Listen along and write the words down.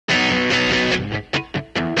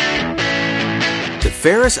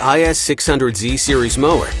Ferris IS 600Z series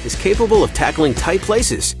mower is capable of tackling tight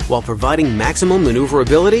places while providing maximum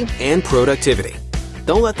maneuverability and productivity.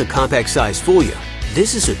 Don't let the compact size fool you.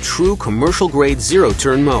 This is a true commercial-grade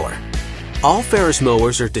zero-turn mower. All Ferris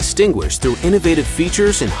mowers are distinguished through innovative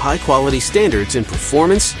features and high-quality standards in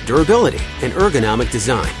performance, durability, and ergonomic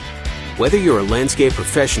design. Whether you're a landscape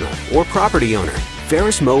professional or property owner,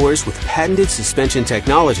 Ferris mowers with patented suspension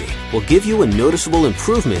technology will give you a noticeable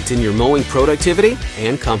improvement in your mowing productivity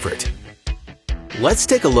and comfort. Let's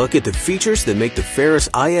take a look at the features that make the Ferris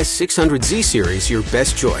IS 600Z series your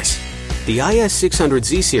best choice. The IS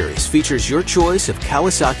 600Z series features your choice of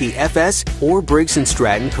Kawasaki FS or Briggs &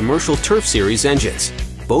 Stratton Commercial Turf Series engines.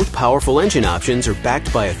 Both powerful engine options are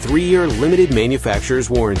backed by a 3-year limited manufacturer's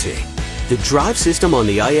warranty. The drive system on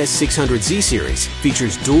the IS 600Z series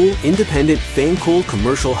features dual independent fan-cooled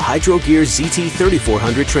commercial Hydro Gear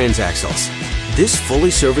ZT3400 transaxles. This fully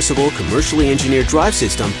serviceable commercially engineered drive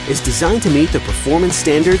system is designed to meet the performance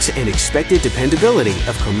standards and expected dependability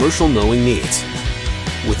of commercial mowing needs.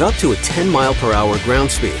 With up to a 10 mph ground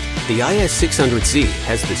speed, the IS 600Z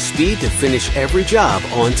has the speed to finish every job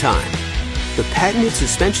on time. The patented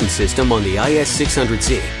suspension system on the IS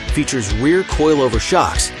 600Z features rear coilover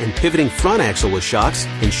shocks and pivoting front axle with shocks,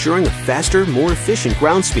 ensuring a faster, more efficient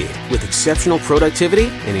ground speed with exceptional productivity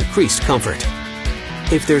and increased comfort.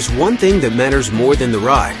 If there's one thing that matters more than the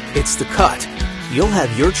ride, it's the cut. You'll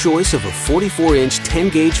have your choice of a 44-inch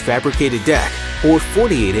 10-gauge fabricated deck or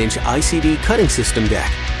 48-inch ICD cutting system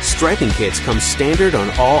deck. Striping kits come standard on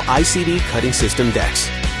all ICD cutting system decks.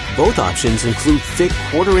 Both options include thick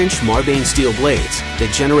 1/4-inch Marbane steel blades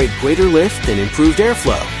that generate greater lift and improved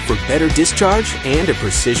airflow for better discharge and a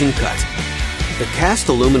precision cut. The cast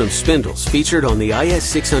aluminum spindles featured on the IS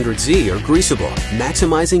 600Z are greasable,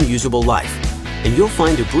 maximizing usable life. And you'll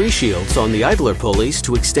find debris shields on the idler pulleys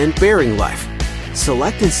to extend bearing life.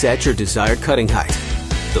 Select and set your desired cutting height.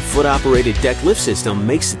 The foot-operated deck lift system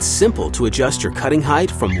makes it simple to adjust your cutting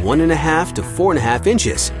height from 1.5 to 4.5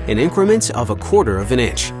 inches in increments of 1/4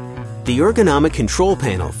 inch. The ergonomic control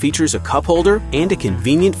panel features a cup holder and a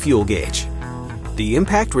convenient fuel gauge. The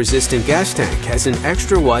impact-resistant gas tank has an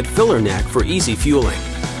extra-wide filler neck for easy fueling.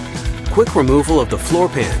 Quick removal of the floor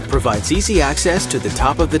pan provides easy access to the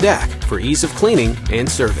top of the deck for ease of cleaning and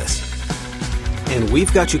service. And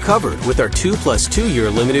we've got you covered with our 2+2-year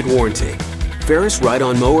limited warranty. Ferris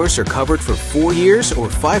ride-on mowers are covered for 4 years or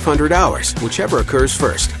 500 hours, whichever occurs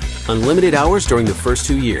first. Unlimited hours during the first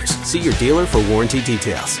 2 years. See your dealer for warranty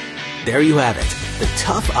details. There you have it. The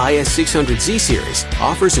tough IS 600Z series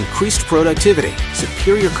offers increased productivity,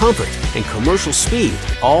 superior comfort, and commercial speed,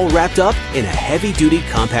 all wrapped up in a heavy-duty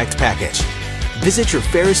compact package. Visit your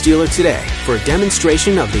Ferris dealer today for a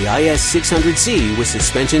demonstration of the IS 600Z with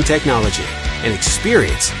suspension technology and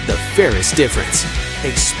experience the Ferris difference.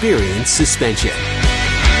 Experience suspension.